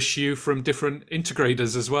distinguish you from different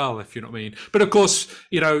integrators as well, if you know what I mean. But of course,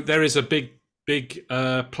 there is a big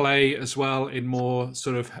play as well in more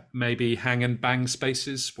sort of maybe hang and bang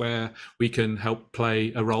spaces where we can help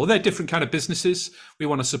play a role. They're different kind of businesses. We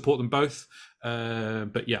want to support them both.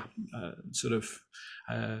 But yeah,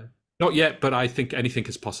 not yet, but I think anything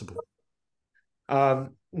is possible.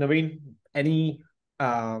 Naveen, any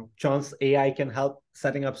chance AI can help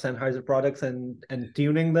setting up Sennheiser products and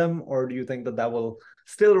tuning them, or do you think that will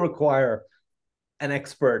still require an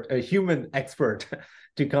expert, a human expert,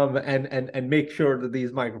 to come and make sure that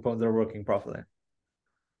these microphones are working properly?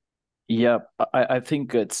 Yeah, I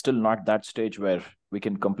think it's still not that stage where we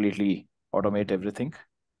can completely automate everything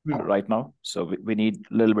right now. So we need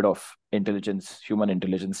a little bit of intelligence, human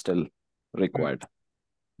intelligence still required.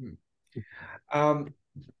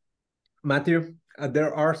 Matthew,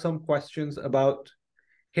 there are some questions about,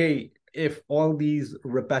 hey, if all these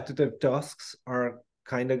repetitive tasks are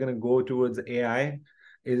kind of going to go towards AI,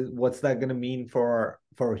 what's that going to mean for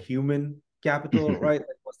human capital, right?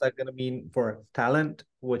 Like, what's that going to mean for talent,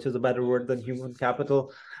 which is a better word than human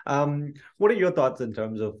capital? What are your thoughts in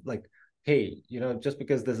terms of like, hey, just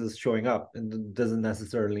because this is showing up, and doesn't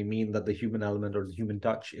necessarily mean that the human element or the human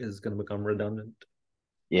touch is going to become redundant?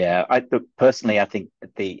 Yeah, personally, I think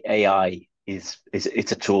the AI is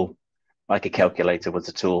it's a tool, like a calculator was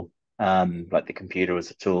a tool, like the computer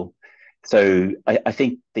was a tool. So I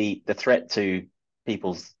think the threat to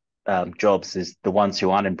people's jobs is the ones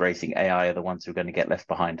who aren't embracing AI are the ones who are going to get left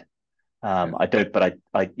behind. I don't, but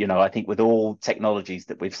I think with all technologies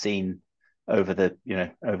that we've seen over the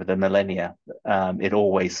millennia, it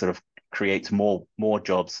always sort of creates more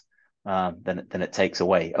jobs than it takes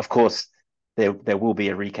away. Of course, there will be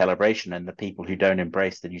a recalibration, and the people who don't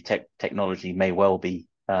embrace the new technology may well be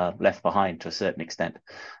left behind to a certain extent.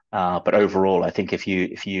 But overall, I think if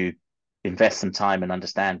you invest some time and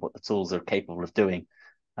understand what the tools are capable of doing,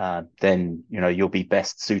 then you'll be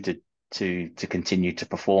best suited to continue to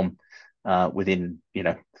perform within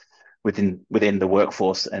the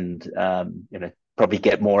workforce, and probably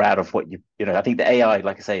get more out of what I think the AI,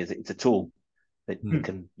 like I say, it's a tool that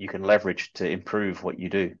you can leverage to improve what you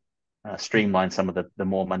do, streamline some of the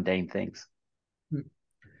more mundane things.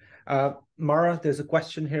 Mara, there's a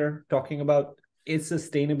question here talking about, is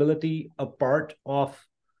sustainability a part of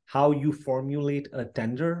how you formulate a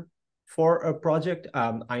tender for a project?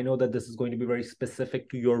 I know that this is going to be very specific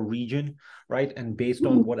to your region, right? And based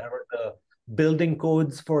on whatever the building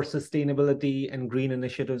codes for sustainability and green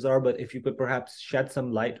initiatives are, but if you could perhaps shed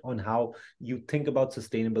some light on how you think about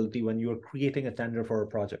sustainability when you're creating a tender for a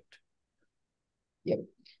project. Yep.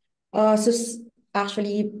 So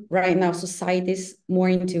actually, right now, society is more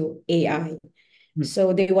into AI.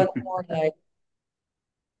 So they want more like,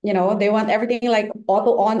 they want everything like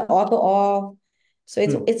auto on, auto off. So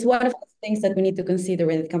it's one of the things that we need to consider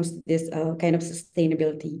when it comes to this kind of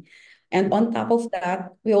sustainability. And on top of that,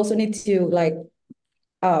 we also need to like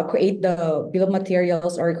create the bill of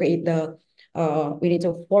materials, or create we need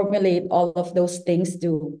to formulate all of those things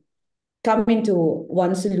to come into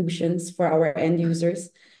one solutions for our end users.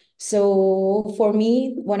 So for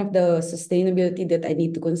me, one of the sustainability that I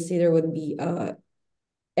need to consider would be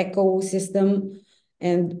ecosystem,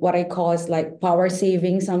 and what I call is like power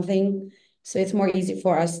saving something. So it's more easy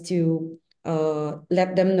for us to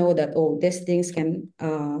let them know that, oh, these things can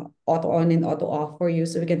auto on and auto off for you,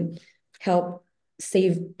 so we can help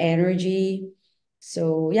save energy.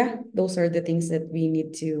 So yeah, those are the things that we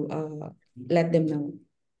need to let them know.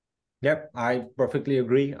 Yep, I perfectly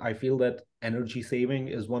agree. I feel that energy saving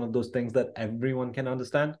is one of those things that everyone can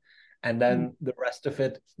understand. And then the rest of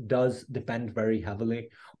it does depend very heavily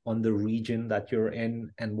on the region that you're in,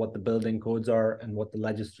 and what the building codes are, and what the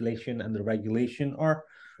legislation and the regulation are,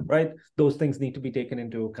 right? Those things need to be taken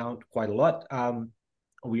into account quite a lot.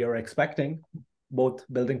 We are expecting both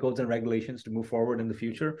building codes and regulations to move forward in the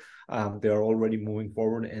future. They are already moving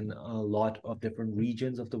forward in a lot of different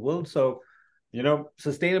regions of the world. So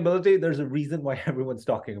sustainability, there's a reason why everyone's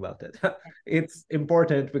talking about it. It's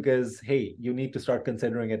important because, hey, you need to start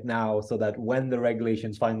considering it now, so that when the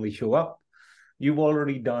regulations finally show up, you've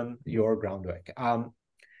already done your groundwork.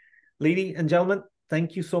 Ladies and gentlemen,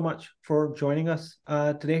 thank you so much for joining us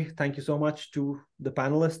today. Thank you so much to the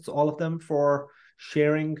panelists, all of them, for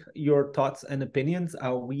sharing your thoughts and opinions.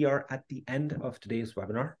 We are at the end of today's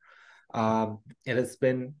webinar. It has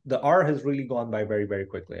been, the hour has really gone by very, very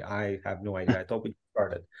quickly. I have no idea. I thought we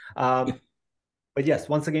started. But yes,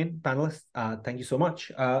 once again, panelists, thank you so much.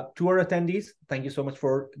 To our attendees, thank you so much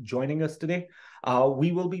for joining us today.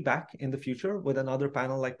 We will be back in the future with another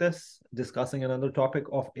panel like this, discussing another topic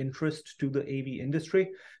of interest to the AV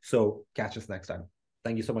industry. So catch us next time.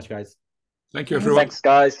 Thank you so much, guys. Thank you, everyone. Thanks,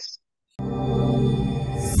 guys.